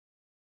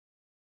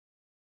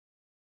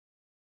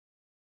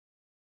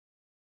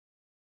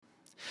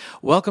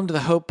Welcome to the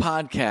Hope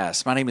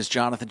Podcast. My name is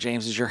Jonathan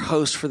James, as your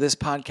host for this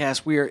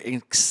podcast. We are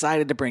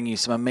excited to bring you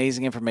some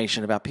amazing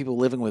information about people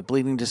living with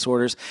bleeding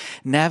disorders,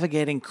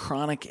 navigating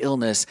chronic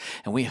illness,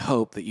 and we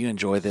hope that you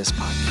enjoy this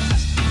podcast.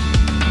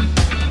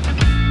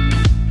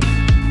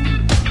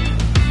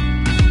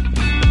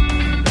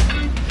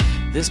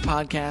 This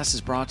podcast is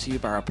brought to you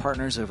by our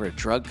partners over at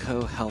Drug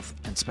Co. Health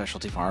and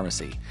Specialty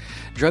Pharmacy.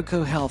 Drug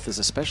Co. Health is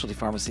a specialty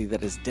pharmacy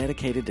that is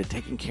dedicated to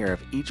taking care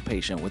of each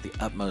patient with the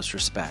utmost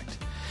respect.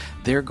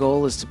 Their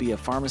goal is to be a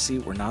pharmacy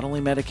where not only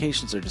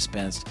medications are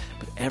dispensed,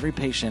 but every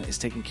patient is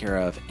taken care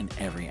of in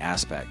every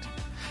aspect.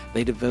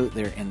 They devote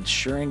their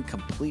ensuring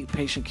complete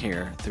patient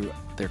care through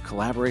their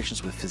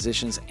collaborations with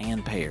physicians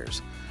and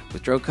payers.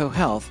 With Drug Co.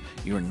 Health,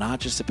 you are not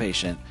just a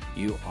patient,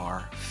 you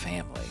are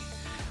family.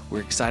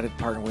 We're excited to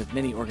partner with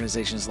many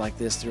organizations like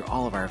this through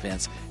all of our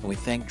events, and we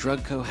thank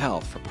Drug Co.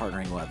 Health for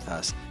partnering with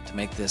us to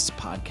make this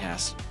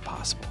podcast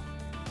possible.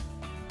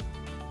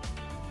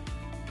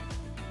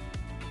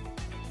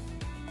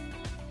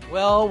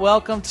 Well,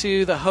 welcome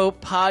to the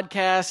Hope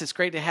Podcast. It's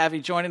great to have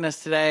you joining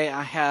us today.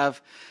 I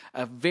have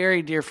a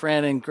very dear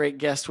friend and great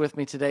guest with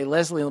me today,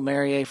 Lesley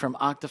Lamarie from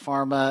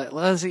Octapharma.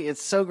 Lesley,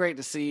 it's so great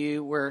to see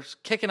you. We're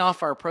kicking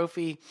off our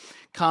Prophy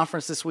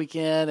conference this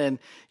weekend, and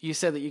you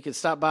said that you could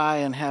stop by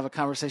and have a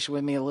conversation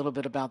with me a little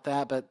bit about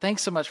that. But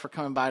thanks so much for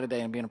coming by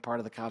today and being a part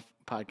of the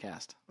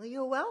podcast. Well,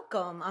 you're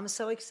welcome. I'm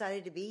so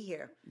excited to be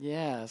here.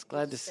 Yeah, it's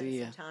glad to see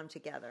you. Some time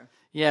together.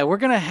 Yeah, we're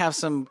going to have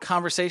some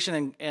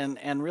conversation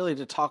and really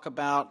to talk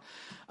about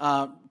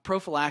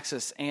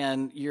prophylaxis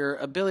and your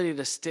ability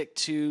to stick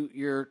to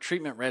your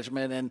treatment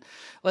regimen. And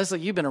Lesley,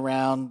 you've been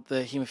around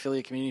the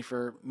hemophilia community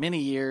for many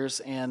years,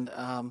 and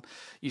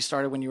you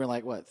started when you were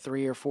like,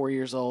 3 or 4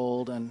 years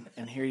old, and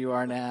here you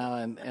are now,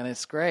 and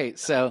it's great.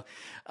 So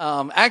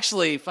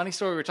actually, funny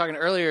story, we were talking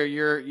earlier,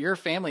 your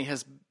family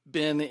has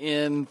been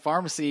in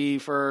pharmacy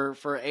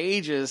for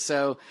ages,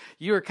 so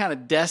you were kind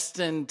of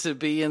destined to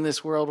be in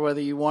this world whether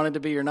you wanted to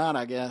be or not,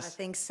 I guess. I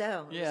think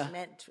so. It was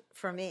meant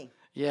for me.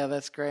 Yeah,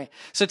 that's great.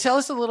 So tell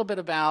us a little bit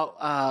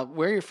about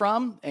where you're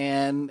from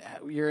and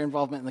your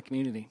involvement in the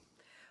community.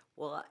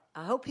 Well,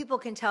 I hope people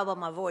can tell by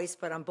my voice,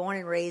 but I'm born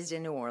and raised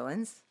in New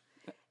Orleans.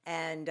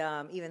 And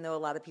even though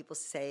a lot of people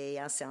say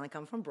I sound like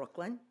I'm from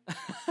Brooklyn,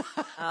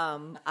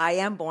 I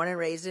am born and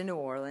raised in New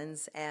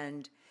Orleans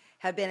and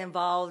have been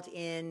involved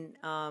in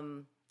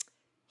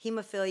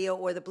hemophilia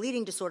or the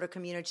bleeding disorder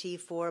community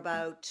for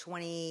about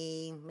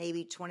 20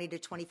 to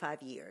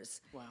 25 years.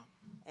 Wow.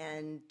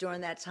 And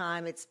during that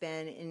time, it's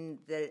been in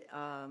the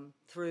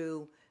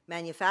through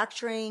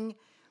manufacturing,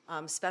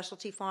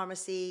 specialty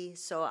pharmacy.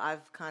 So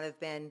I've kind of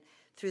been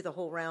through the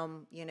whole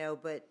realm,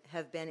 but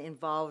have been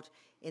involved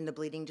in the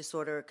bleeding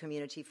disorder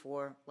community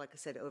for, like I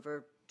said,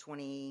 over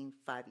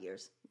 25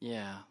 years.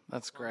 Yeah,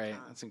 that's great.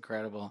 That's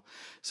incredible.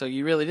 So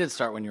you really did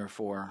start when you were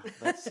 4.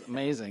 That's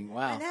amazing.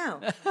 Wow. I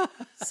know.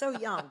 So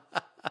young.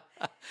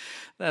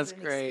 That's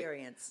great.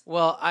 Experience.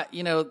 Well,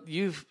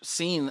 you've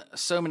seen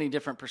so many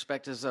different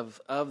perspectives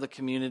of the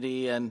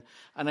community, and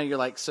I know you're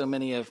like so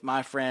many of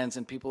my friends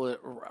and people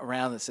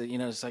around that say,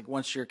 it's like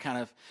once you're kind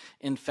of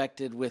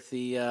infected with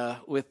the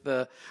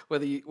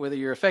whether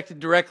you're affected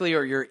directly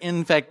or you're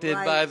infected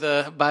right.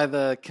 by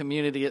the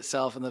community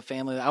itself and the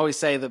family. I always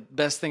say the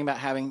best thing about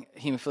having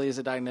hemophilia as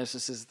a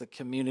diagnosis is the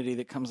community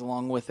that comes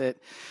along with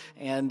it,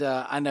 and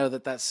I know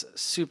that that's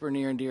super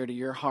near and dear to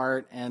your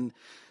heart and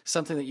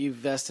something that you've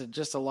vested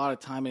just a lot of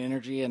time and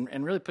energy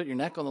and really put your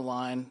neck on the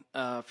line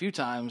a few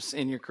times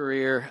in your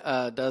career,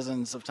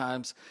 dozens of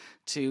times,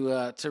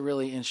 to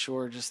really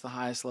ensure just the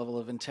highest level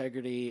of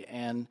integrity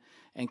and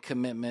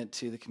commitment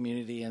to the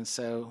community. And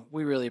so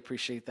we really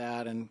appreciate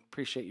that and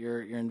appreciate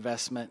your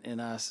investment in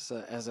us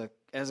as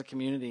a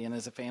community and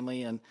as a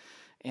family,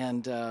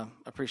 and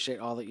appreciate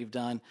all that you've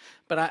done.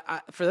 But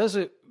I for those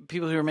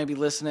people who are maybe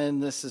listening,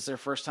 this is their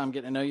first time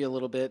getting to know you a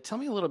little bit. Tell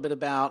me a little bit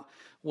about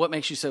what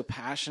makes you so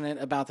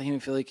passionate about the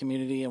hemophilia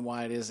community and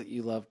why it is that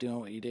you love doing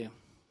what you do.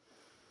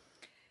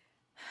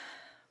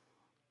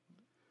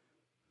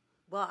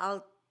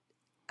 Well,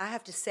 I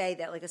have to say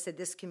that, like I said,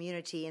 this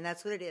community, and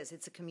that's what it is.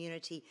 It's a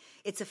community.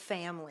 It's a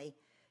family.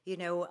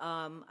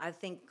 I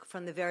think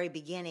from the very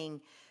beginning,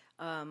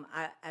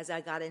 as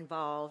I got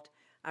involved,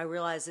 I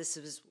realized this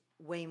was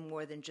way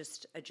more than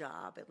just a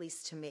job, at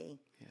least to me.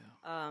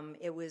 Yeah.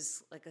 It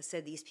was, like I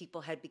said, these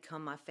people had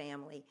become my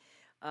family.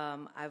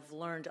 I've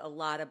learned a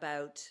lot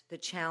about the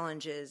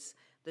challenges,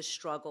 the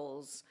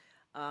struggles.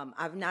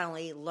 I've not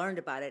only learned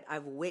about it,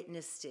 I've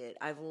witnessed it.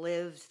 I've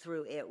lived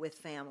through it with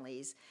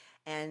families,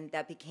 and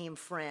that became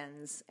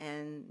friends.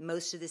 And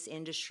most of this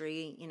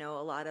industry, a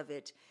lot of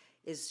it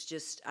is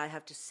just, I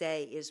have to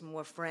say, is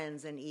more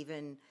friends than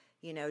even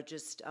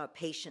just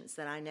patients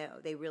that I know.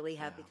 They really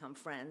have become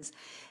friends.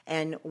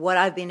 And what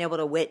I've been able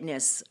to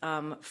witness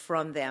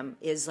from them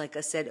is, like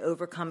I said,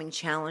 overcoming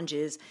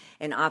challenges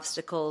and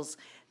obstacles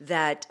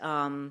that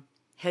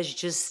has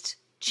just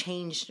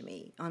changed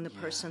me on the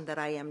person that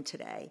I am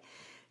today.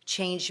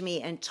 Changed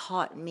me and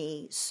taught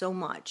me so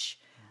much.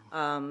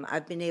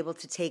 I've been able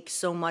to take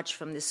so much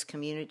from this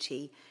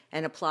community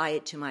and apply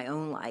it to my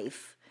own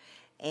life.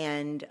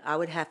 And I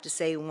would have to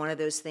say one of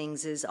those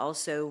things is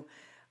also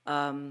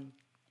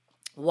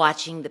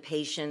watching the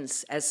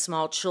patients as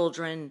small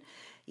children,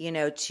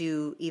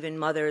 to even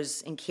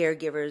mothers and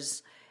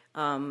caregivers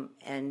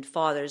and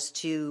fathers,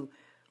 to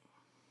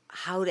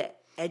how to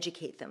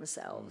educate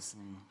themselves,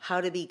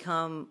 how to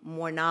become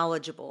more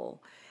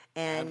knowledgeable.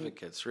 And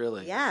advocates,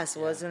 really. Yes, I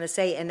was going to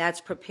say, and that's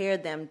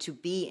prepared them to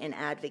be an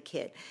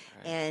advocate.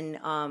 Right.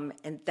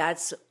 And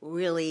that's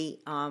really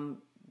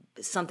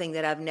something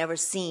that I've never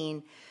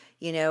seen,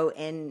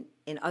 in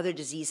other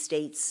disease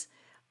states.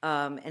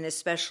 And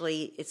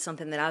especially it's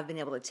something that I've been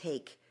able to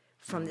take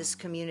from this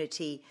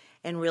community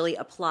and really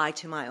apply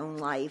to my own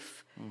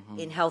life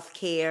in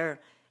healthcare,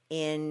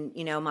 in,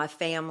 my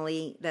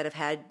family that have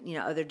had,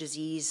 other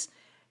disease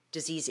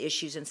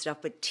issues and stuff,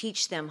 but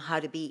teach them how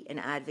to be an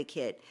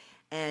advocate.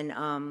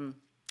 And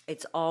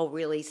it's all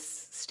really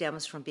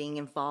stems from being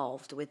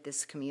involved with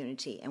this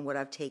community and what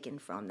I've taken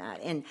from that.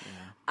 And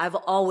I've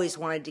always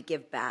wanted to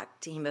give back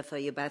to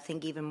hemophilia, but I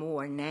think even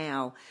more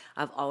now,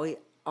 I've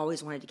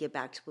always wanted to give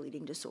back to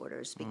bleeding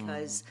disorders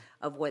because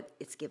of what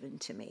it's given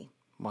to me.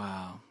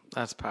 Wow,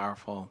 that's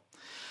powerful.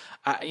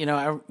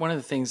 One of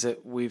the things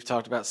that we've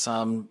talked about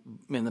some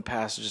in the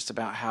past is just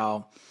about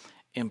how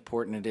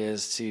important it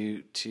is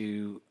to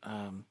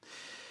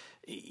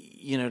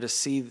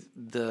see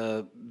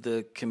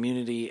the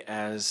community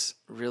as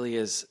really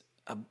as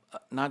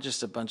not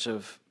just a bunch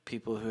of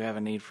people who have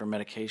a need for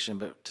medication,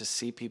 but to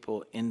see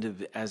people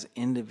as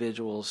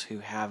individuals who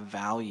have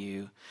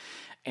value.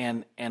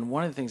 And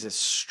one of the things that's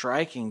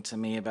striking to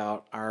me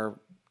about our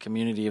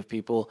community of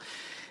people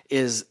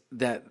is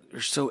that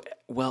they're so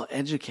well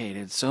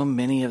educated. So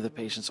many of the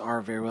patients are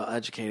very well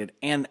educated,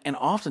 and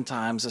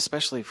oftentimes,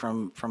 especially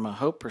from a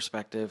hope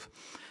perspective,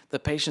 the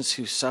patients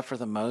who suffer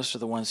the most are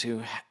the ones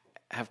who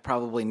have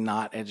probably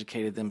not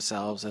educated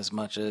themselves as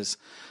much as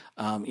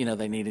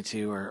they needed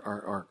to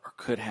or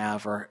could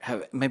have, or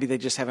maybe they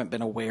just haven't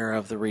been aware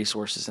of the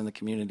resources in the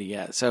community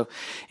yet. So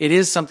it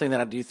is something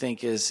that I do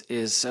think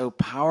is so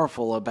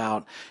powerful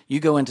about, you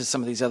go into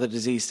some of these other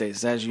disease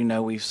states. As you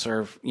know, we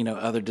serve,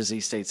 other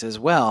disease states as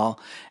well.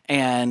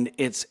 And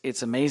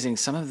it's amazing.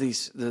 Some of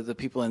these, the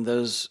people in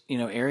those,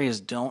 areas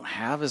don't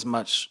have as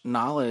much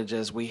knowledge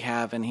as we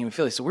have in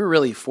hemophilia. So we're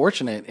really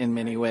fortunate in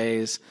many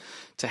ways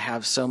to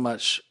have so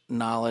much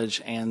knowledge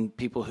and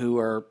people who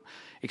are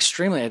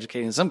extremely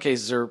educated. In some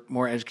cases are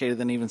more educated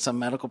than even some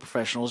medical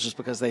professionals, just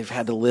because they've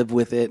had to live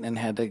with it and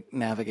had to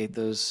navigate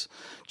those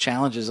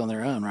challenges on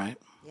their own, right?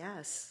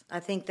 Yes. I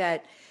think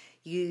that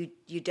you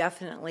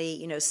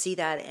definitely, see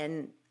that.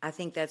 And I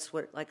think that's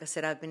what, like I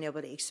said, I've been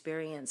able to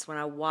experience when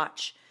I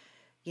watch,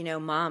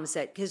 moms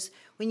because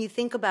when you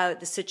think about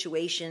the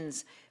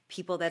situations,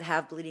 people that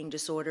have bleeding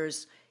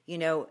disorders,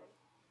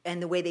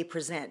 and the way they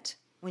present,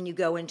 when you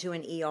go into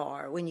an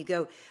ER,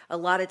 a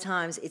lot of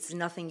times it's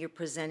nothing you're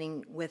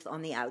presenting with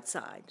on the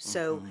outside.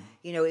 So,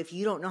 if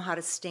you don't know how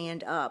to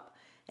stand up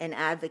and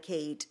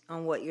advocate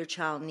on what your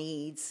child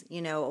needs,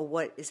 or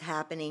what is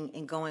happening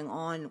and going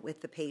on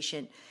with the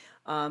patient,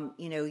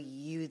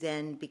 you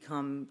then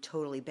become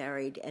totally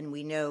buried. And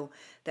we know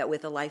that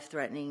with a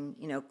life-threatening,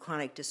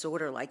 chronic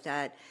disorder like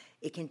that,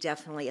 it can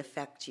definitely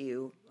affect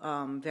you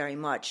very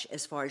much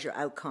as far as your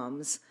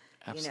outcomes.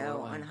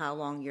 Absolutely. On how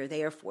long you're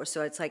there for.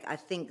 So it's like, I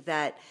think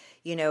that,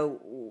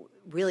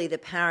 really the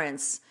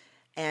parents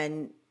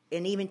and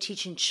even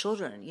teaching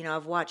children,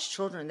 I've watched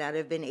children that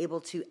have been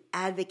able to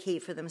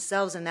advocate for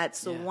themselves. And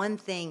that's the one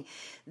thing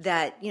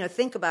that,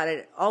 think about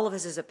it, all of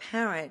us as a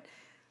parent,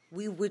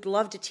 we would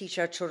love to teach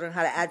our children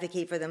how to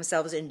advocate for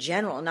themselves in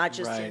general, not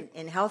just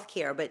in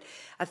healthcare. But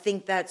I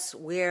think that's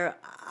where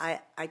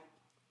I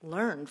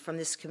learned from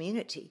this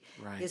community,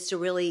 is to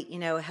really,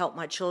 help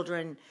my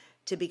children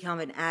to become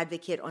an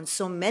advocate on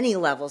so many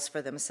levels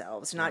for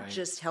themselves, not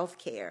just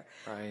healthcare.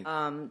 Right.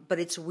 But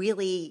it's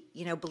really,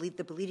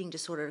 the bleeding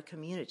disorder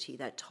community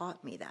that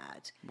taught me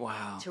that.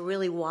 Wow. To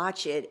really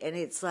watch it. And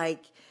it's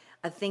like,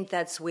 I think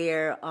that's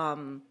where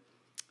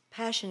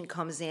passion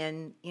comes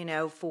in,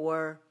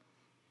 for,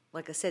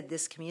 like I said,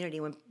 this community.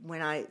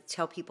 When I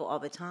tell people all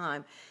the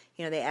time,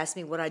 they ask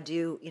me what I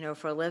do,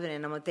 for a living,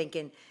 and I'm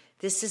thinking,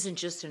 this isn't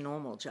just a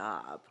normal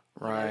job.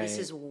 Right. This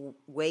is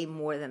way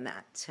more than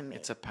that to me.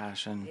 It's a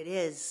passion. It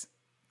is.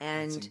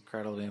 And it's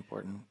incredibly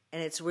important.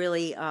 And it's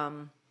really,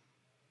 I'm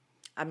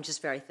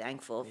just very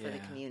thankful for the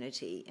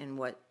community and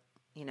what,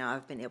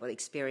 I've been able to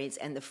experience,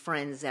 and the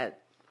friends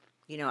that,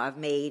 I've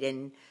made,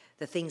 and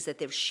the things that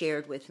they've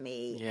shared with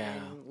me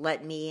and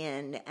let me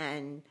in,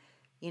 and,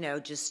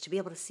 just to be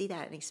able to see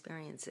that and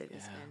experience it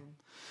has been.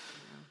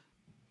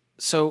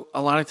 So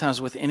a lot of times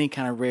with any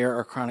kind of rare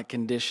or chronic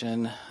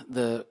condition,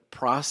 the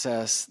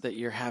process that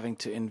you're having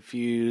to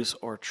infuse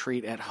or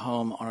treat at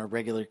home on a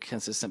regular,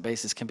 consistent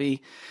basis can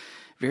be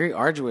very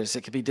arduous.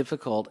 It can be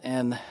difficult.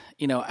 And,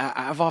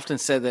 I've often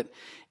said that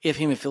if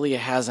hemophilia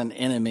has an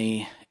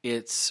enemy,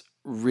 it's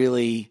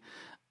really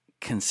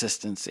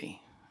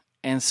consistency.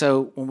 And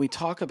so when we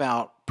talk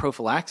about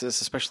prophylaxis,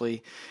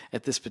 especially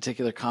at this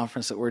particular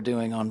conference that we're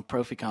doing on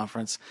Prophy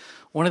Conference,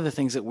 one of the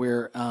things that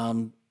we're,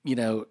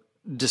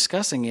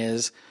 discussing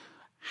is,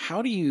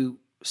 how do you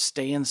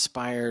stay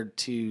inspired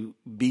to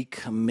be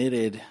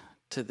committed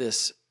to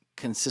this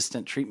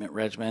consistent treatment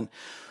regimen?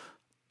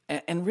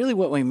 And really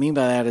what we mean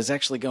by that is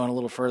actually going a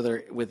little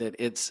further with it.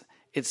 It's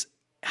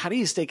how do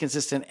you stay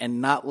consistent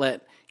and not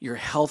let your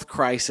health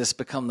crisis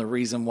become the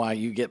reason why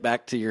you get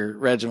back to your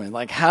regimen?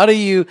 Like, how do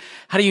you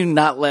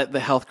not let the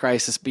health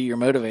crisis be your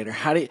motivator?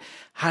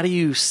 How do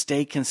you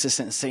stay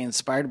consistent and stay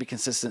inspired to be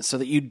consistent so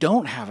that you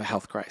don't have a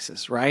health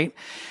crisis, right?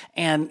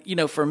 And,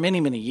 for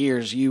many, many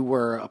years, you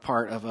were a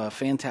part of a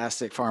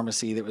fantastic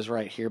pharmacy that was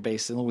right here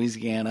based in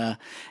Louisiana.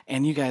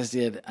 And you guys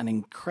did an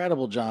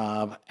incredible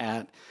job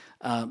at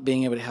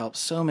being able to help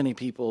so many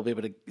people be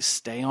able to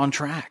stay on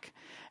track.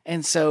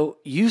 And so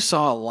you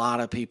saw a lot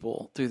of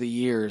people through the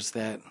years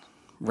that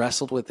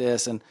wrestled with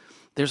this, and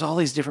there's all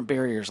these different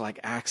barriers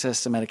like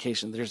access to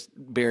medication. There's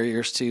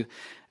barriers to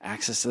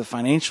access to the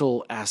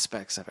financial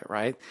aspects of it,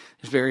 right?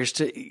 There's barriers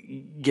to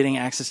getting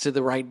access to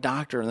the right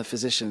doctor and the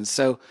physician.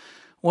 So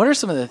what are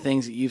some of the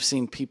things that you've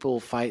seen people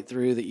fight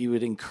through that you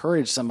would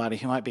encourage somebody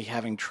who might be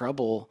having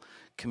trouble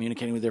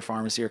communicating with their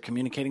pharmacy or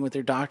communicating with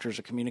their doctors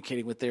or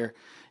communicating with their,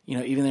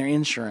 even their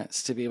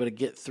insurance to be able to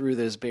get through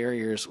those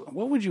barriers?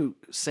 What would you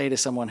say to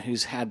someone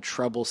who's had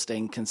trouble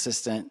staying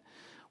consistent?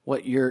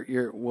 What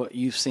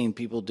you've seen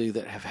people do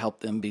that have helped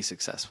them be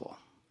successful?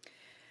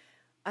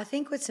 I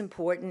think what's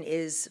important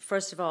is,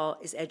 first of all,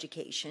 is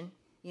education.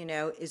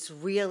 Is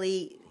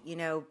really,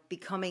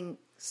 becoming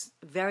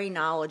very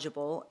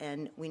knowledgeable,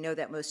 and we know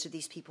that most of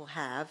these people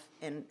have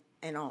and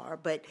are,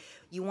 but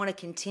you want to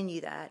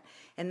continue that,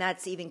 and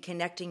that's even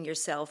connecting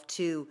yourself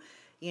to,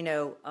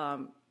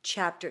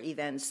 chapter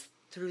events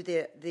through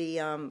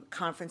the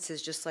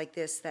conferences just like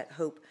this that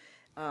Hope,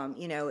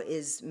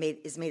 is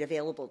made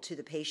available to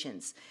the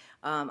patients.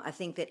 I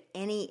think that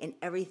any and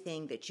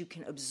everything that you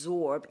can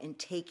absorb and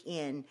take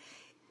in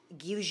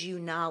gives you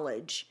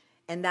knowledge,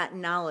 and that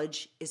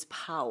knowledge is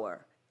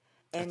power.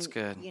 And, that's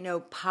good.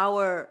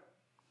 Power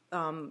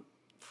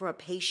for a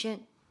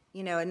patient,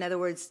 in other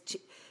words,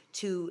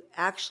 to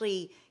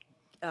actually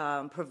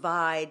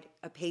provide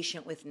a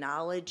patient with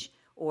knowledge,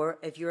 or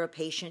if you're a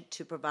patient,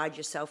 to provide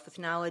yourself with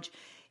knowledge,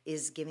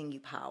 is giving you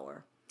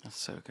power. That's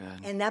so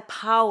good. And that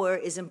power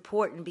is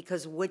important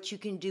because what you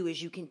can do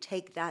is you can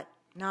take that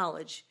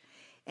knowledge,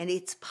 and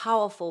it's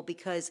powerful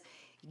because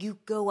you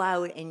go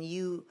out and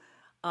you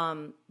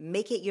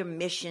make it your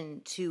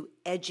mission to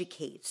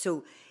educate.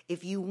 So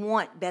if you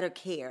want better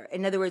care,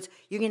 in other words,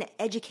 you're going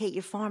to educate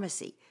your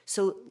pharmacy.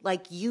 So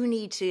like you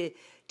need to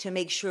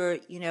make sure,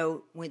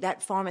 when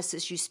that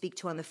pharmacist you speak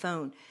to on the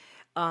phone,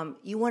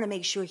 you want to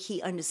make sure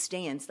he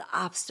understands the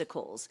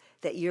obstacles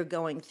that you're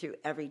going through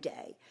every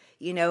day,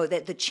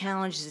 that the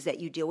challenges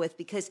that you deal with,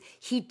 because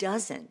he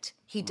doesn't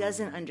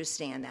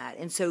understand that.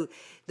 And so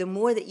the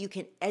more that you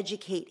can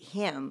educate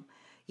him,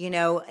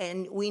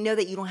 and we know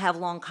that you don't have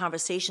long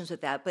conversations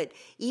with that, but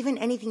even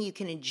anything you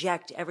can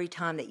inject every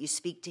time that you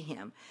speak to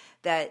him,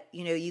 that,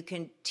 you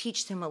can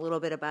teach him a little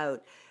bit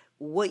about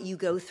what you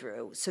go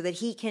through so that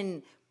he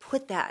can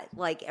put that,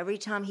 like every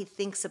time he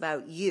thinks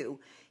about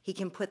you, he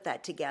can put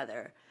that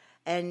together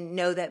and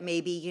know that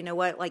maybe,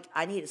 like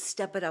I need to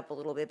step it up a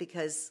little bit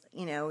because,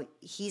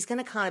 he's going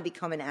to kind of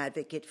become an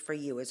advocate for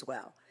you as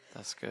well.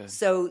 That's good.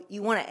 So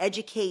you want to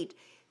educate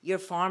your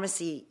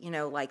pharmacy,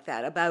 like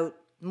that,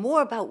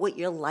 more about what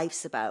your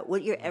life's about,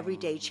 what your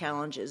everyday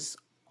challenges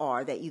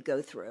are that you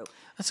go through.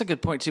 That's a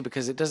good point too,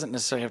 because it doesn't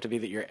necessarily have to be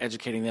that you're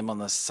educating them on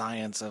the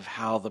science of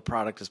how the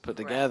product is put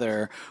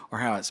together or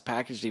how it's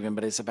packaged even,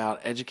 but it's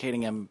about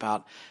educating them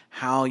about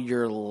how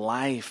your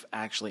life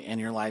actually and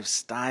your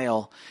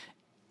lifestyle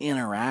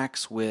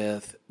interacts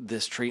with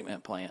this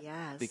treatment plan.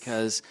 Yes.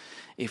 Because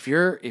if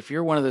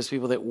you're one of those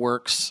people that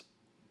works,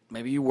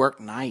 maybe you work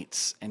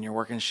nights and you're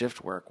working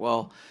shift work,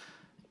 well,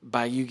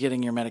 by you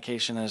getting your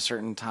medication at a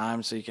certain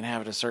time so you can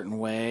have it a certain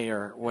way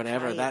or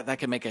whatever, right, that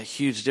can make a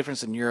huge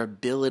difference in your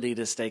ability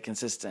to stay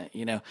consistent.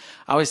 I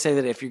always say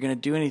that if you're going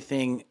to do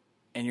anything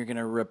and you're going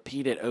to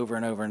repeat it over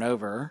and over and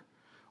over,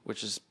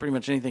 which is pretty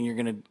much anything you're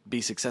going to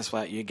be successful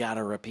at, you got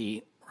to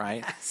repeat,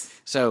 right?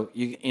 Yes. So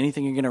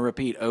anything you're going to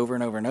repeat over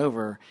and over and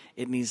over,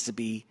 it needs to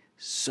be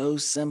so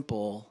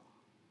simple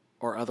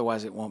or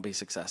otherwise it won't be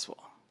successful.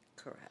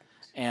 Correct.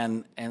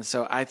 And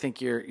so I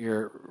think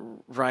you're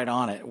right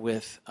on it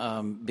with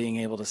being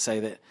able to say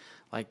that,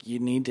 like, you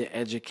need to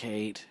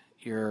educate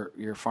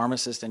your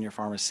pharmacist and your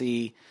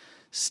pharmacy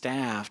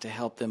staff to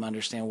help them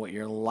understand what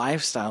your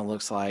lifestyle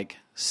looks like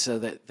so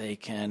that they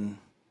can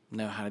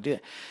know how to do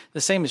it.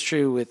 The same is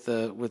true with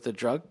the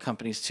drug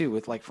companies too.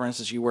 With, like, for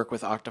instance, you work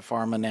with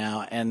Octapharma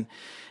now,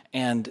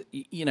 and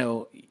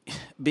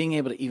being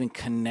able to even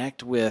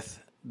connect with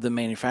the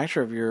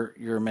manufacturer of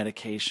your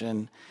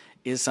medication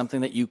is something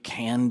that you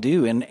can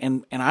do.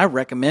 And I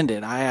recommend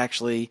it. I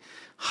actually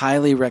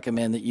highly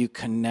recommend that you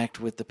connect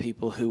with the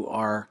people who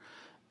are,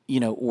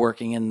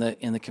 working in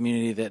the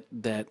community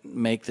that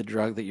make the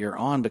drug that you're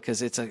on,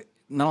 because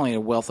not only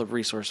a wealth of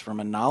resource from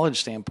a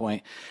knowledge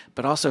standpoint,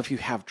 but also if you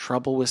have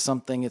trouble with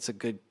something, it's a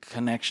good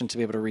connection to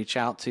be able to reach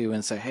out to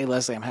and say, hey,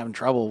 Lesley, I'm having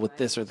trouble with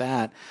this or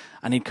that.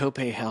 I need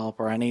copay help,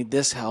 or I need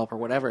this help, or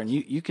whatever. And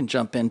you can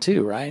jump in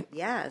too, right?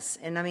 Yes.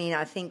 And I mean,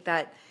 I think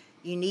that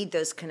you need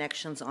those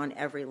connections on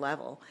every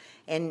level.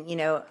 And,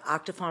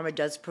 Octapharma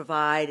does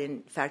provide,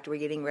 in fact, we're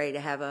getting ready to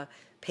have a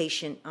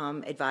patient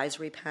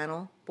advisory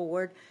panel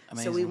board.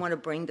 Amazing. So we want to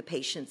bring the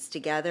patients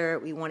together.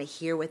 We want to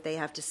hear what they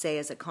have to say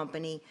as a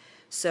company.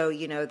 So,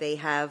 they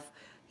have,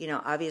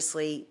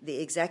 obviously the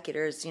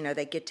executors,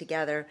 they get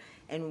together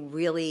and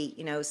really,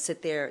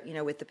 sit there,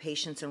 with the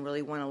patients and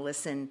really want to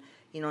listen,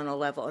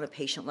 on a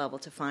patient level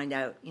to find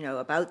out,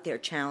 about their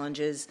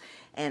challenges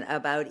and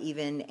about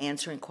even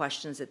answering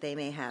questions that they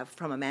may have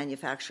from a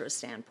manufacturer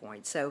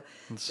standpoint. So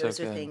those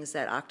are things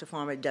that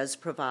Octapharma does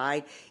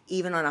provide,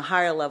 even on a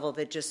higher level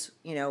that just,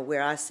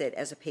 where I sit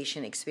as a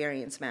patient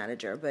experience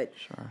manager. But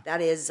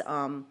that is,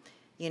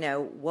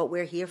 what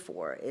we're here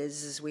for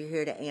is we're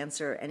here to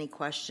answer any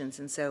questions.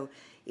 And so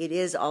it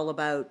is all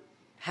about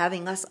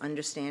having us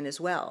understand as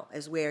well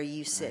as where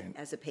you sit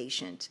as a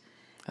patient.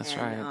 That's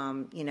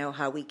and,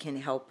 how we can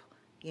help,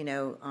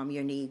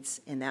 your needs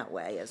in that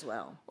way as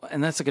well.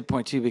 And that's a good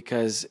point too,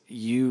 because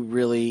you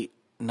really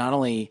not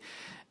only,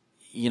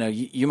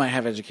 you might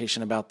have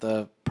education about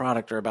the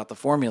product or about the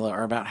formula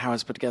or about how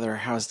it's put together or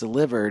how it's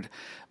delivered,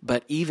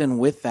 but even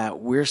with that,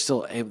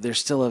 there's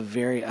still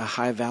a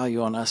high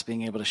value on us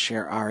being able to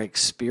share our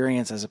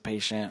experience as a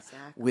patient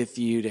with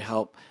you to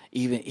help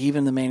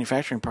even the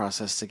manufacturing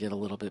process to get a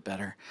little bit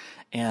better.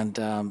 And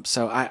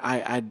so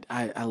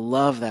I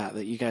love that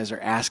you guys are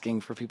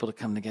asking for people to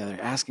come together,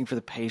 asking for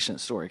the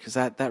patient story, because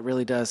that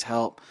really does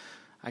help,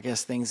 I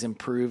guess, things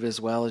improve as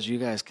well as you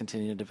guys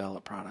continue to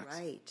develop products.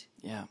 Right.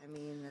 Yeah. I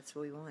mean, that's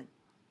what we want.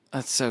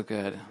 That's so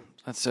good.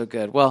 That's so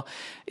good. Well,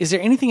 is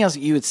there anything else that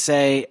you would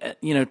say,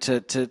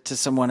 to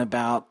someone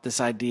about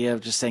this idea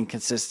of just staying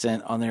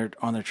consistent on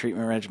their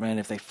treatment regimen?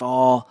 If they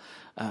fall,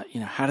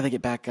 how do they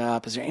get back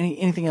up? Is there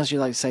anything else you'd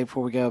like to say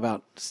before we go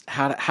about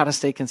how to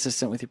stay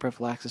consistent with your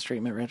prophylaxis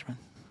treatment regimen?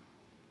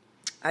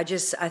 I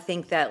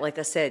think that, like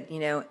I said,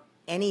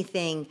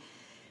 anything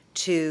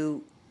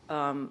to,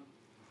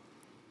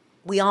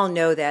 we all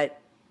know that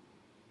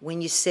when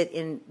you sit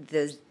in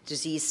the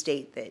disease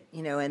state that,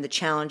 and the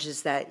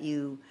challenges that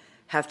you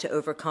have to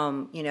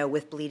overcome,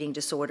 with bleeding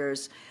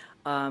disorders,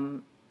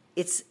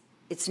 it's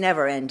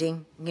never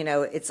ending,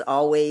 it's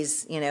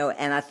always,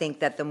 and I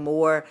think that the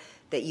more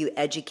that you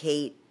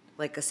educate,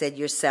 like I said,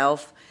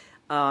 yourself,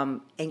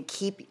 and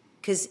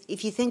because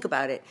if you think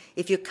about it,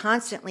 if you're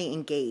constantly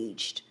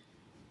engaged,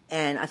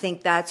 and I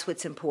think that's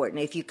what's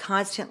important, if you're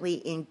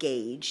constantly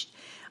engaged,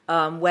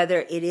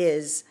 whether it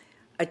is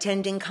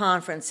attending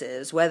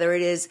conferences, whether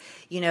it is,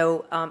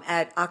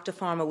 at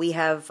Octapharma, we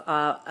have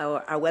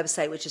our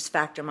website, which is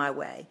Factor My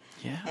Way.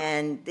 Yeah.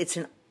 And it's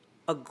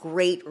a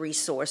great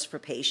resource for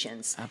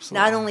patients.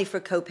 Absolutely. Not only for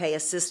copay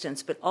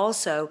assistance, but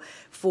also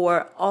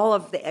for all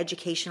of the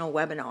educational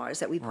webinars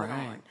that we put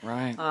on.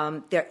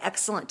 Right. They're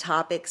excellent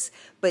topics,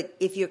 but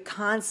if you're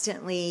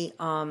constantly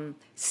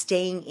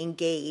staying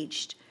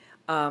engaged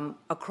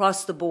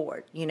across the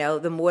board,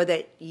 the more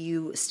that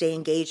you stay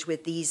engaged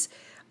with these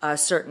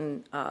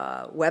certain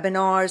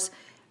webinars,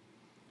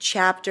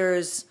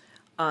 chapters,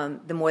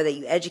 the more that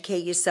you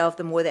educate yourself,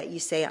 the more that you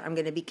say, I'm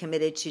going to be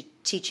committed to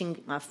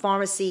teaching my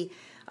pharmacy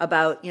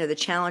about, the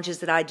challenges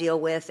that I deal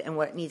with and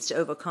what it needs to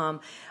overcome.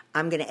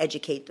 I'm going to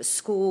educate the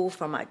school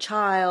for my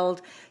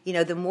child.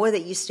 The more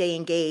that you stay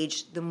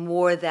engaged, the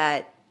more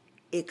that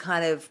it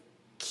kind of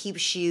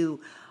keeps you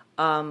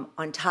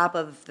on top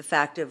of the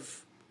fact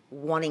of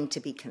wanting to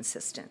be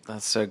consistent.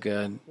 That's so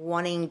good.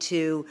 Wanting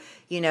to,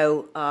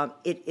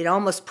 it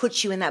almost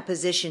puts you in that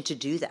position to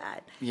do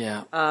that.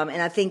 Yeah.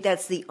 And I think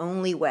that's the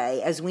only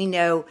way, as we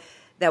know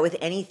that with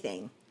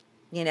anything,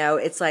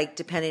 it's like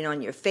depending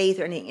on your faith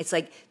or anything, it's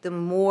like the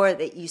more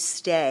that you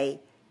stay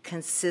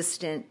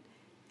consistent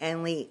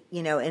and,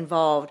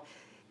 involved,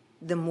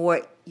 the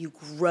more you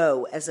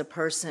grow as a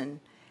person.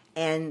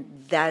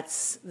 And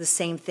that's the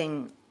same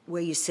thing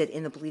where you sit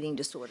in the bleeding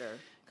disorder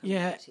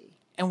community. Yeah.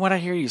 And what I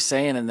hear you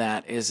saying in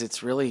that is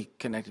it's really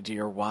connected to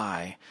your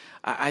why.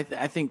 I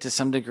think to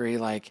some degree,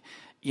 like,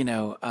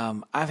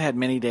 I've had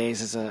many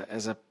days as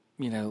a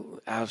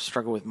I've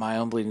struggled with my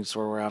own bleeding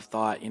disorder where I've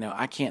thought,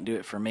 I can't do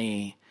it for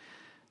me,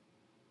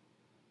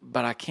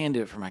 but I can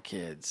do it for my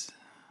kids.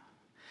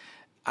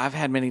 I've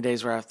had many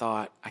days where I've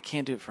thought, I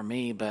can't do it for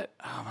me, but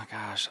oh my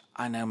gosh,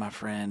 I know my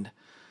friend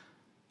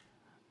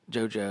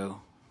JoJo,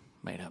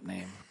 made up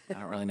name. I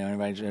don't really know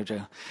anybody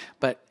JoJo,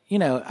 but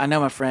I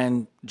know my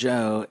friend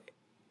Joe.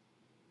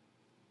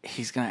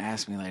 He's going to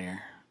ask me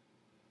later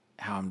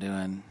how I'm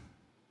doing,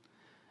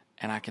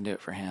 and I can do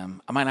it for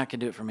him. I might not can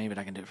do it for me, but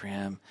I can do it for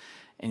him.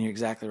 And you're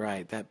exactly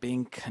right. That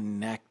being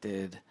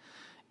connected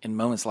in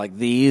moments like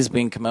these,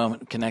 being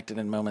connected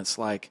in moments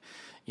like,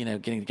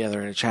 getting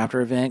together at a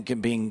chapter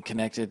event, being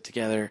connected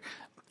together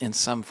in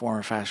some form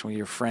or fashion with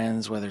your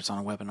friends, whether it's on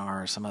a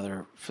webinar or some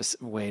other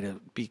way to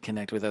be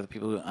connected with other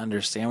people who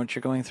understand what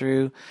you're going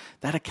through,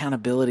 that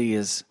accountability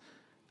is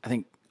I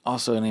think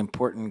also an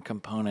important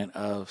component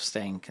of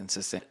staying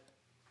consistent.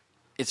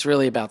 It's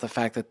really about the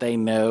fact that they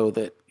know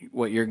that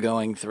what you're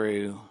going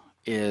through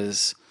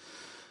is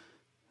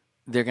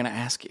they're going to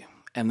ask you.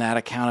 And that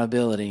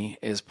accountability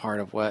is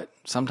part of what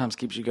sometimes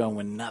keeps you going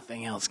when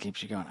nothing else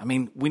keeps you going. I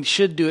mean, we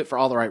should do it for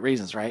all the right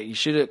reasons, right? You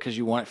should do it because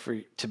you want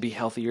it to be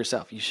healthy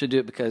yourself. You should do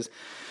it because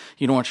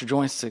you don't want your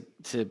joints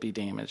to be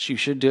damaged. You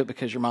should do it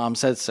because your mom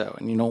said so,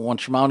 and you don't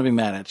want your mom to be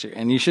mad at you.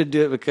 And you should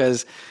do it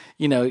because,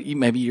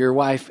 maybe your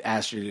wife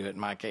asked you to do it in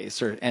my case.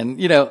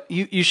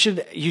 You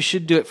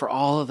should do it for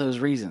all of those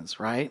reasons,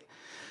 right?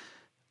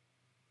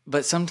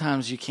 But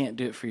sometimes you can't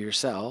do it for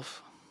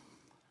yourself.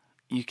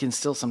 You can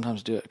still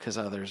sometimes do it because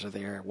others are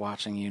there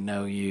watching you,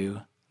 know you.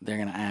 They're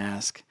going to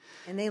ask.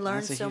 And they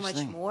learn so much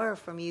more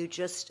from you,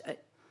 just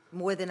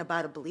more than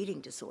about a bleeding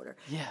disorder.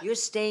 Yeah. You're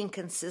staying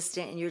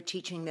consistent and you're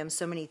teaching them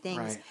so many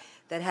things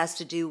that has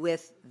to do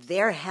with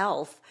their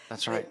health.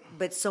 That's right.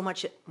 But so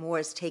much more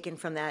is taken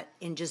from that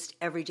in just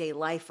everyday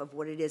life of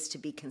what it is to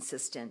be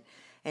consistent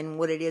and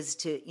what it is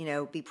to,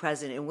 be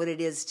present and what it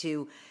is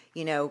to,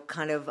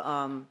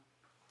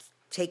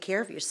 take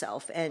care of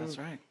yourself. And, that's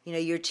right.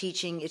 You're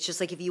teaching, it's just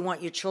like if you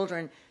want your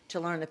children to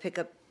learn to pick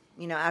up,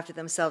 after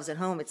themselves at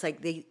home, it's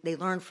like they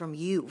learn from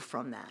you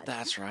from that.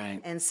 That's right.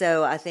 And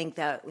so I think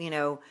that,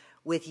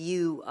 with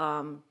you,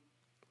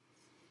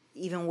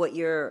 even what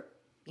you're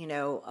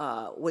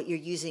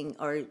using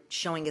or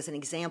showing as an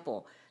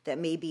example that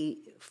maybe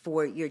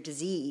for your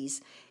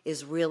disease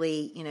is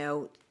really,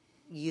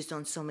 used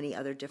on so many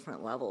other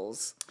different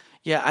levels.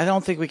 Yeah, I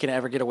don't think we can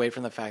ever get away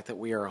from the fact that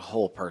we are a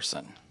whole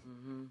person.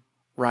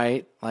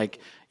 Right? Like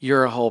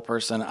you're a whole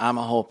person, I'm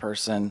a whole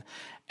person.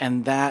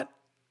 And that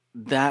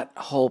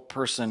whole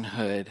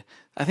personhood,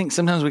 I think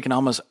sometimes we can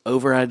almost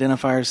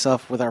over-identify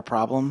ourselves with our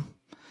problem.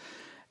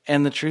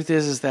 And the truth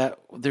is that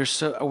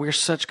we're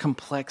such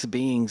complex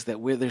beings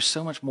that there's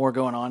so much more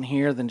going on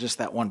here than just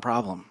that one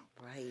problem.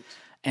 Right.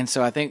 And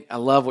so I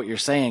love what you're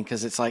saying,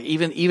 because it's like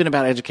even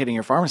about educating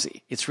your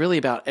pharmacy. It's really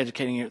about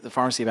educating the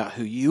pharmacy about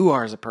who you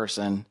are as a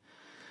person,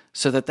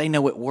 so that they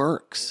know it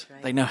works.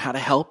 Right. They know how to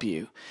help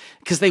you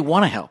because they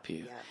want to help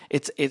you. Yeah.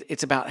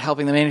 It's about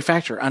helping the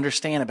manufacturer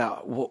understand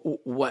about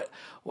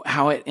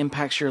how it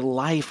impacts your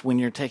life when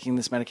you're taking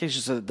this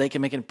medication, so that they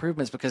can make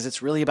improvements, because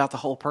it's really about the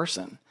whole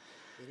person.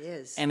 It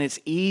is. And it's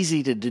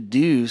easy to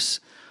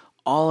deduce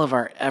all of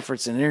our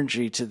efforts and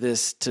energy to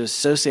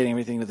associating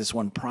everything with this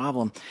one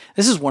problem.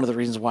 This is one of the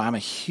reasons why I'm a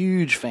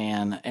huge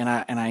fan, and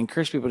I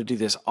encourage people to do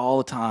this all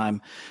the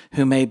time,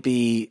 who may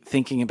be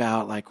thinking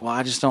about like, well,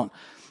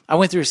 I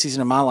went through a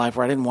season of my life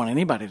where I didn't want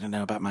anybody to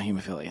know about my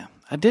hemophilia.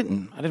 I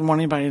didn't want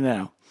anybody to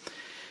know.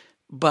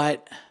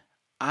 But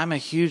I'm a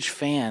huge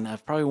fan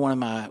of probably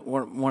one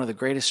of the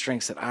greatest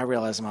strengths that I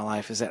realized in my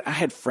life is that I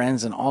had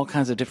friends in all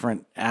kinds of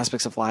different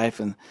aspects of life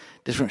and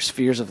different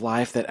spheres of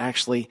life that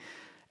actually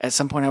at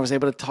some point I was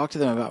able to talk to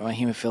them about my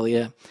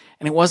hemophilia.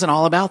 And it wasn't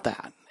all about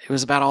that. It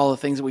was about all the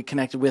things that we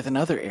connected with in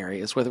other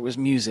areas, whether it was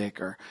music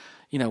or,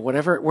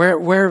 whatever,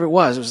 wherever it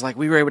was. It was like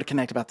we were able to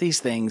connect about these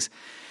things.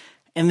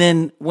 And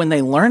then when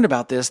they learned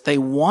about this, they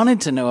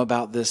wanted to know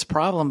about this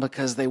problem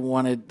because they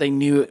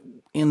knew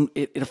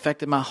it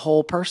affected my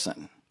whole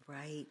person.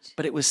 Right.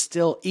 But it was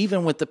still,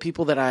 even with the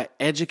people that I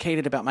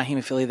educated about my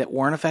hemophilia that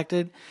weren't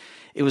affected,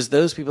 it was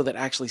those people that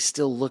actually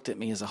still looked at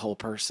me as a whole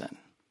person.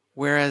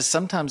 Whereas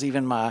sometimes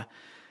even my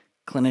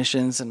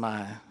clinicians and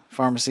my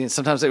pharmacy, and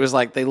sometimes it was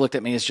like they looked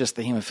at me as just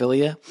the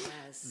hemophilia.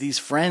 Yes. These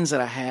friends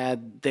that I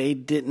had, they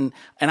didn't,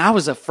 and I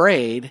was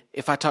afraid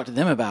if I talked to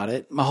them about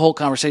it, my whole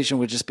conversation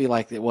would just be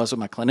like it was with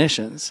my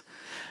clinicians.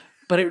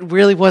 But it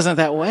really wasn't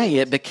that way.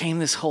 It became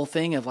this whole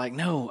thing of like,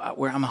 no,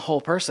 where I'm a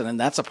whole person, and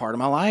that's a part of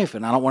my life,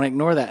 and I don't want to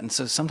ignore that. And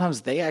so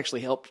sometimes they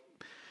actually helped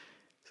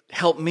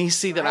me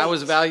see that I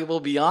was valuable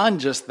beyond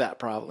just that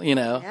problem,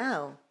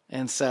 Yeah.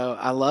 And so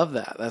I love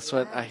that. That's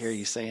what I hear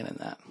you saying in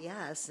that.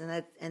 Yes,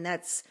 and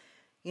that's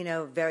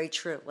very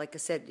true. Like I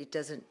said, it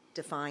doesn't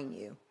define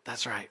you.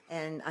 That's right.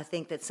 And I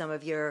think that some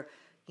of your,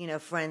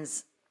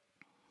 friends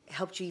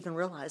helped you even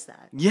realize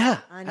that. Yeah,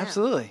 I know.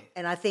 Absolutely.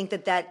 And I think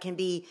that can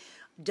be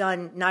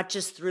done not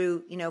just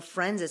through,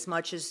 friends as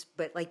much as,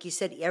 but like you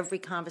said, every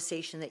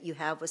conversation that you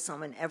have with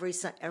someone, every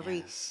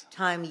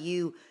time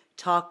you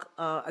talk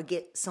or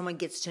someone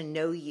gets to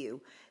know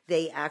you,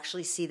 they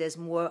actually see there's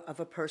more of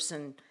a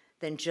person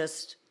than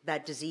just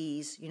that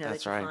disease,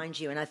 That's that right. defines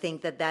you. And I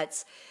think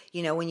that's,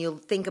 when you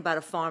think about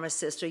a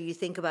pharmacist or you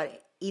think about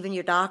even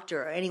your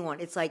doctor or anyone,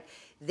 it's like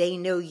they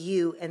know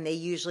you and they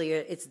usually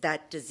it's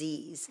that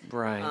disease.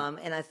 Right.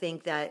 And I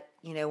think that,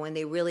 when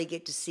they really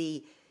get to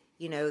see,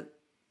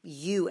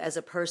 you as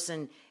a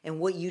person and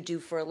what you do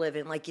for a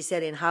living, like you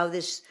said, and how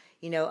this,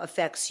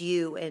 affects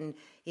you and,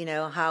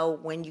 how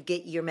when you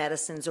get your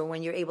medicines or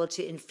when you're able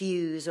to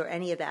infuse or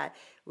any of that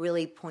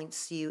really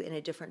points you in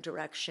a different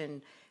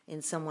direction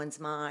in someone's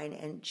mind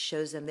and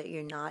shows them that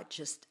you're not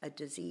just a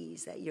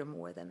disease, that you're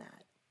more than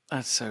that.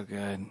 That's so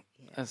good.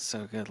 Yeah. That's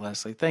so good,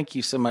 Lesley. Thank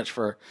you so much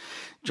for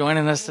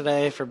joining us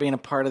today, for being a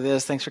part of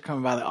this. Thanks for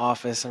coming by the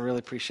office. I really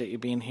appreciate you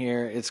being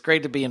here. It's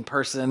great to be in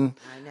person.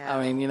 I know.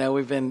 I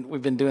mean,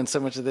 we've been doing so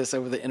much of this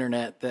over the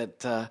internet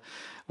that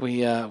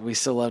we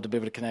still love to be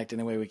able to connect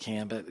any way we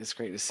can. But it's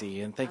great to see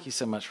you, and thank you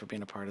so much for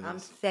being a part of this. I'm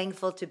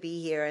thankful to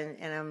be here,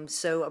 and I'm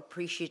so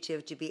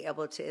appreciative to be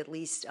able to at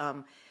least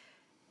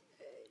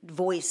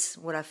voice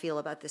what I feel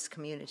about this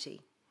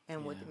community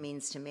and what it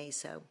means to me.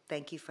 So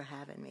thank you for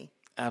having me.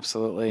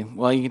 Absolutely.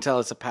 Well, you can tell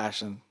it's a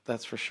passion.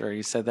 That's for sure.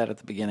 You said that at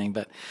the beginning,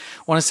 but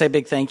I want to say a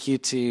big thank you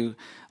to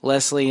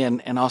Lesley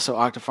and also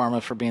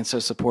Octapharma for being so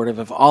supportive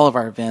of all of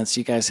our events.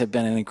 You guys have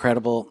been an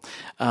incredible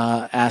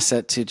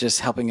asset to just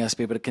helping us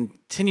be able to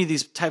continue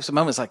these types of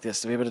moments like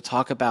this, to be able to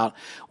talk about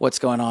what's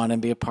going on and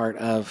be a part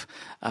of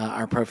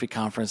our Prophy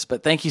conference.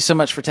 But thank you so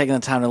much for taking the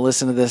time to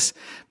listen to this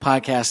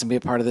podcast and be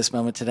a part of this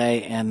moment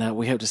today. And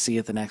we hope to see you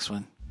at the next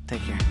one.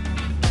 Take care.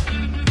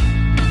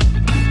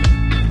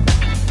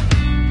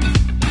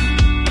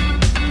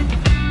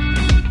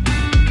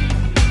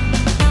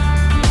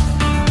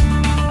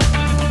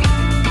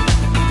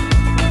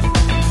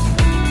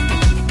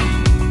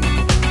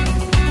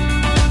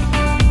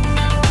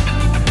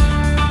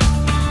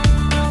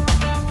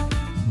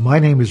 My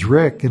name is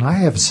Rick, and I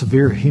have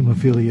severe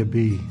hemophilia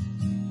B,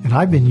 and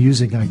I've been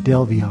using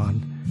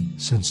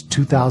Idelvion since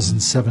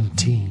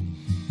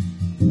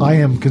 2017. I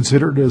am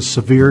considered a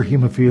severe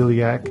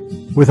hemophiliac.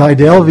 With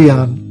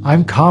Idelvion,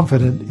 I'm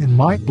confident in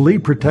my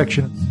bleed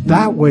protection.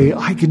 That way,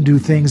 I can do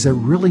things that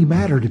really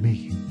matter to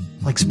me,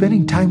 like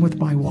spending time with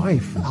my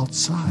wife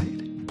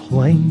outside,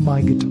 playing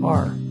my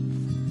guitar,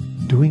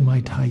 doing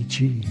my Tai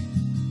Chi.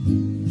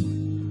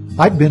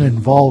 I've been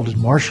involved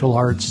in martial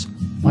arts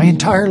my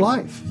entire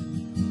life.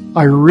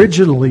 I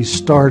originally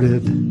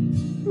started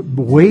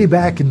way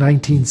back in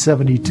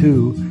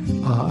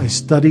 1972. I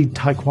studied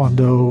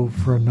Taekwondo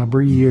for a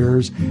number of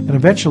years and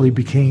eventually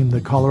became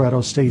the Colorado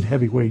State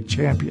heavyweight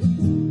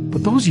champion.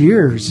 But those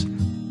years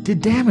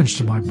did damage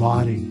to my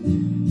body,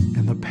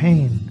 and the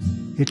pain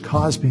it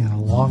caused me in the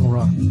long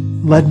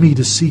run led me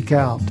to seek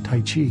out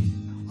Tai Chi.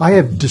 I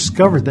have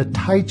discovered that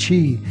Tai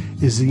Chi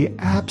is the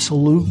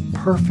absolute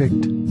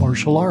perfect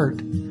martial art.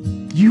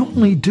 You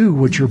only do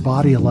what your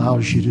body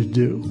allows you to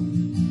do.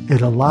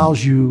 It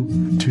allows you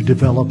to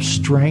develop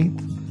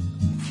strength,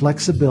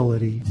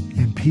 flexibility,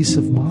 and peace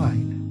of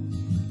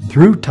mind.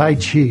 Through Tai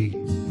Chi,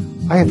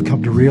 I have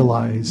come to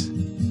realize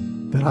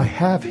that I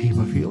have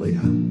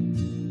hemophilia,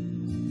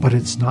 but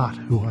it's not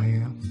who I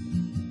am.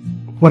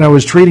 When I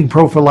was treating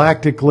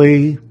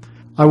prophylactically,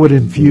 I would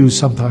infuse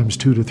sometimes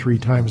 2 to 3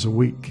 times a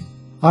week.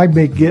 I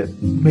may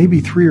get maybe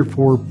 3 or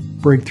 4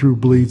 breakthrough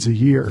bleeds a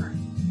year.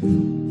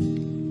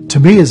 To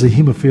me, as a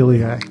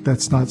hemophiliac,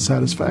 that's not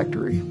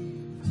satisfactory.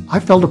 I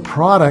felt a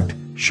product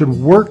should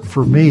work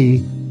for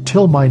me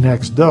till my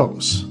next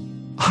dose.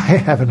 I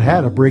haven't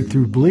had a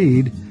breakthrough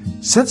bleed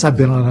since I've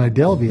been on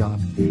Idelvion,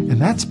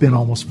 and that's been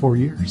almost 4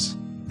 years.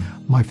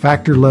 My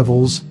factor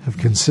levels have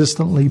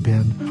consistently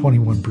been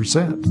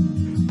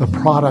 21%. The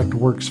product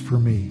works for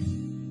me.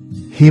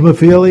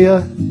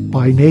 Hemophilia,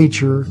 by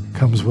nature,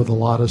 comes with a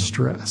lot of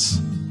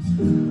stress.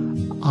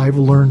 I've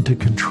learned to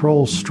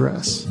control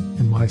stress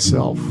in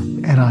myself,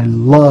 and I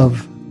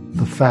love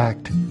the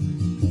fact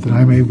that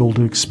I'm able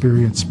to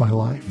experience my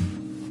life.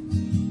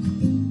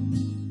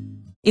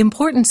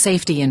 Important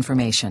safety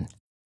information.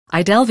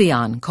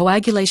 Idelvion,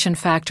 coagulation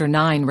factor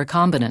 9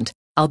 recombinant,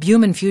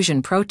 albumin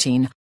fusion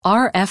protein,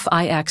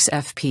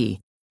 RFIXFP,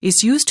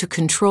 is used to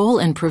control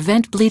and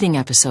prevent bleeding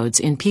episodes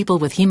in people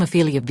with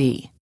hemophilia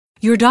B.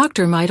 Your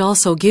doctor might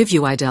also give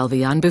you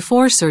Idelvion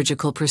before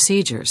surgical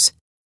procedures.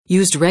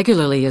 Used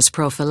regularly as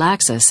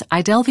prophylaxis,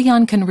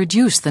 Idelvion can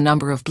reduce the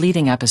number of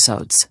bleeding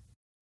episodes.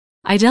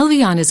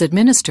 Idelvion is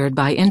administered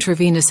by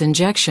intravenous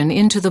injection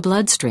into the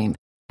bloodstream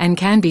and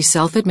can be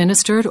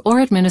self-administered or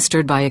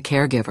administered by a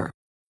caregiver.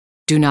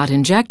 Do not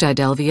inject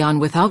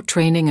Idelvion without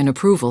training and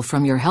approval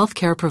from your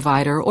healthcare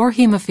provider or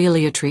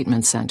hemophilia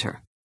treatment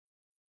center.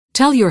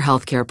 Tell your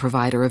healthcare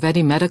provider of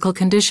any medical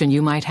condition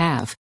you might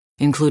have,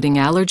 including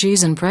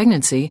allergies and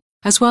pregnancy,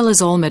 as well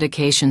as all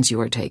medications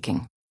you are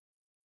taking.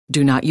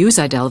 Do not use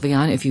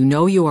Idelvion if you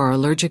know you are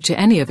allergic to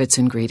any of its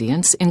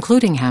ingredients,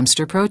 including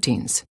hamster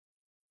proteins.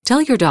 Tell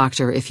your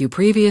doctor if you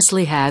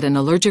previously had an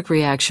allergic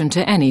reaction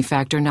to any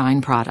Factor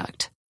IX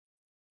product.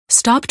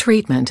 Stop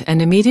treatment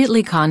and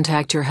immediately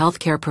contact your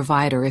healthcare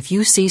provider if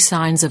you see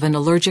signs of an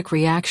allergic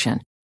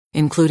reaction,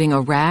 including a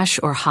rash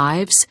or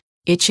hives,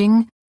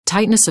 itching,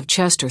 tightness of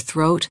chest or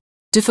throat,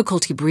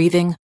 difficulty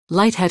breathing,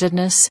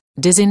 lightheadedness,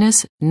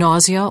 dizziness,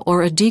 nausea,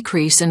 or a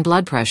decrease in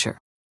blood pressure.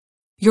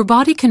 Your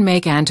body can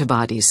make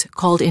antibodies,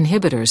 called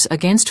inhibitors,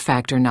 against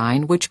Factor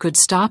IX, which could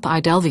stop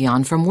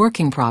Idelvion from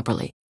working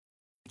properly.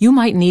 You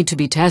might need to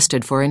be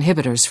tested for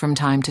inhibitors from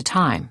time to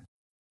time.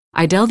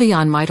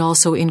 Idelvion might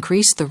also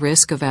increase the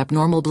risk of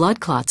abnormal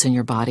blood clots in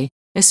your body,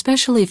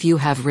 especially if you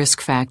have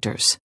risk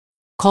factors.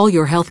 Call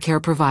your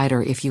healthcare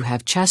provider if you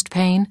have chest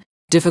pain,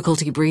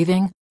 difficulty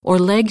breathing, or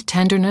leg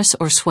tenderness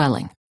or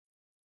swelling.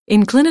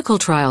 In clinical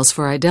trials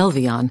for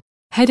Idelvion,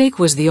 Headache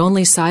was the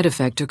only side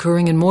effect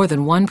occurring in more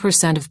than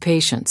 1% of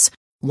patients,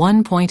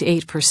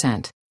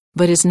 1.8%,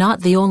 but is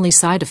not the only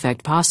side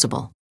effect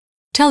possible.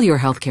 Tell your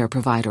healthcare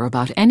provider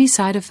about any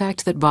side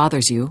effect that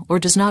bothers you or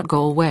does not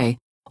go away,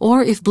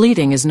 or if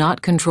bleeding is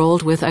not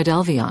controlled with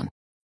Idelvion.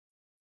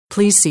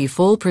 Please see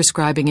full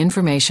prescribing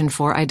information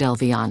for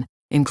Idelvion,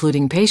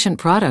 including patient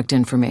product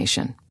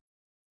information.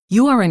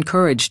 You are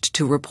encouraged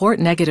to report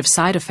negative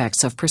side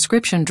effects of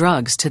prescription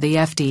drugs to the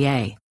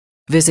FDA.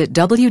 Visit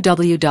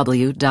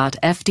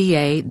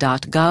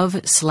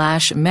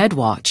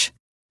www.fda.gov/medwatch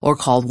or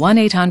call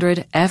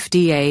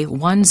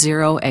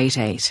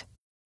 1-800-FDA-1088.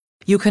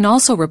 You can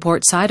also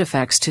report side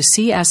effects to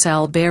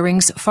CSL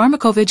Behring's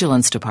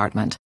Pharmacovigilance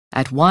Department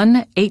at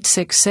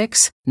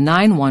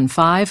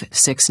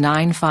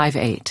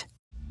 1-866-915-6958.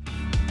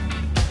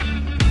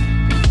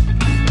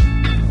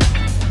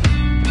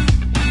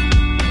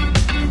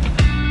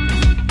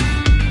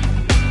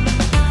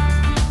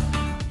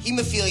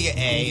 Hemophilia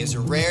A is a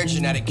rare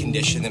genetic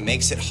condition that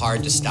makes it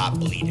hard to stop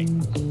bleeding.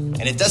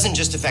 And it doesn't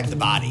just affect the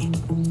body,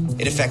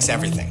 it affects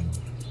everything.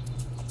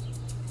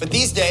 But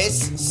these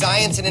days,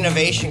 science and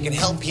innovation can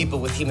help people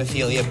with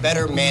hemophilia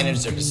better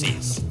manage their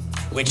disease,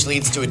 which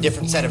leads to a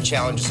different set of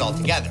challenges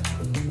altogether.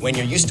 When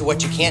you're used to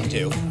what you can't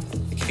do,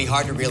 it can be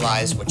hard to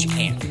realize what you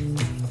can.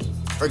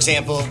 For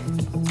example,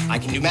 I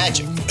can do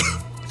magic.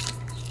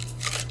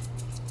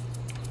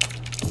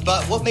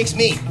 But what makes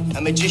me,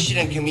 a magician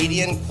and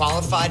comedian,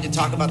 qualified to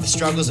talk about the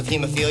struggles of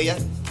hemophilia?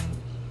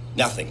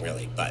 Nothing,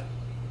 really, but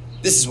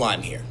this is why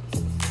I'm here.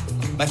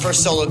 My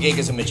first solo gig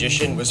as a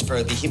magician was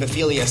for the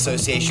Hemophilia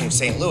Association of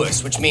St.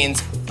 Louis, which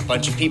means a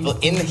bunch of people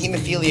in the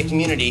hemophilia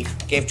community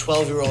gave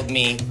 12-year-old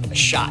me a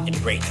shot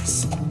at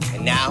greatness.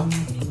 And now,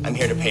 I'm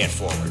here to pay it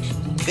forward.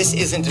 This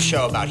isn't a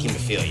show about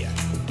hemophilia.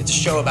 It's a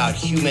show about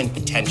human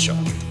potential,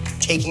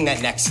 taking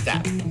that next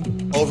step,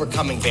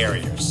 overcoming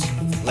barriers,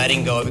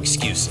 letting go of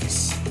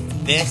excuses.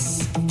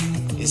 This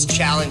is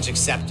Challenge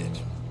Accepted.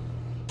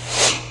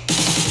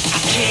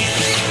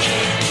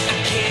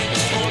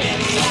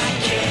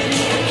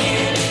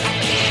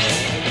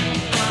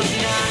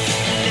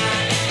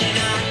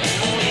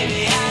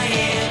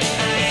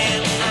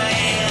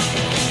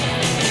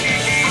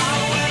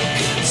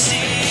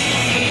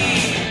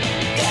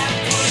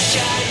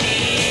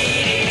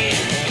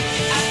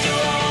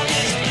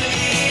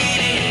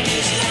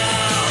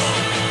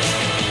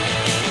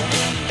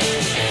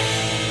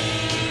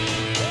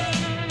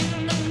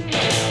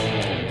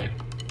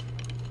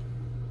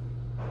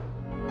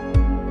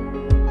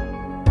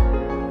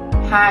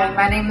 Hi,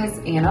 my name is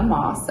Anna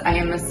Moss. I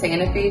am a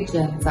Santa Fe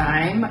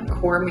Genzyme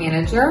Core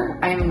Manager.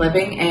 I am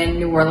living in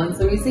New Orleans,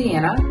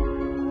 Louisiana.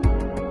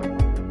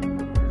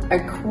 A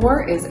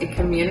core is a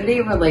Community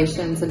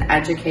Relations and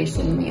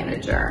Education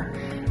Manager.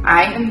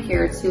 I am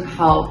here to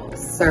help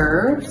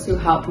serve, to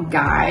help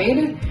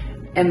guide,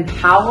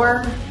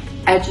 empower,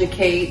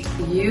 educate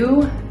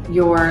you,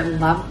 your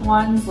loved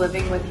ones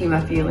living with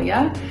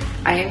hemophilia.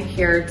 I am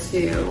here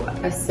to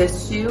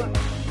assist you.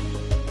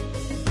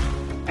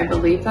 I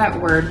believe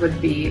that word would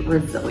be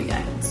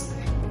resilient.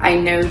 I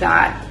know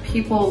that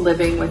people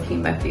living with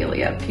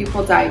hemophilia,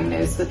 people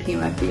diagnosed with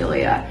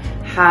hemophilia,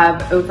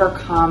 have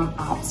overcome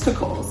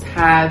obstacles,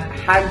 have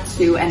had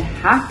to and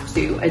have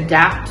to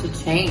adapt to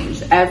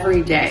change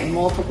every day,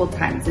 multiple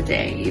times a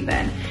day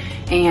even.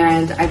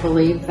 And I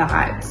believe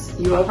that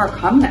you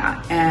overcome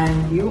that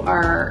and you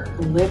are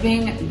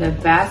living the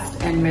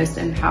best and most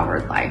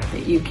empowered life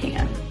that you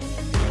can.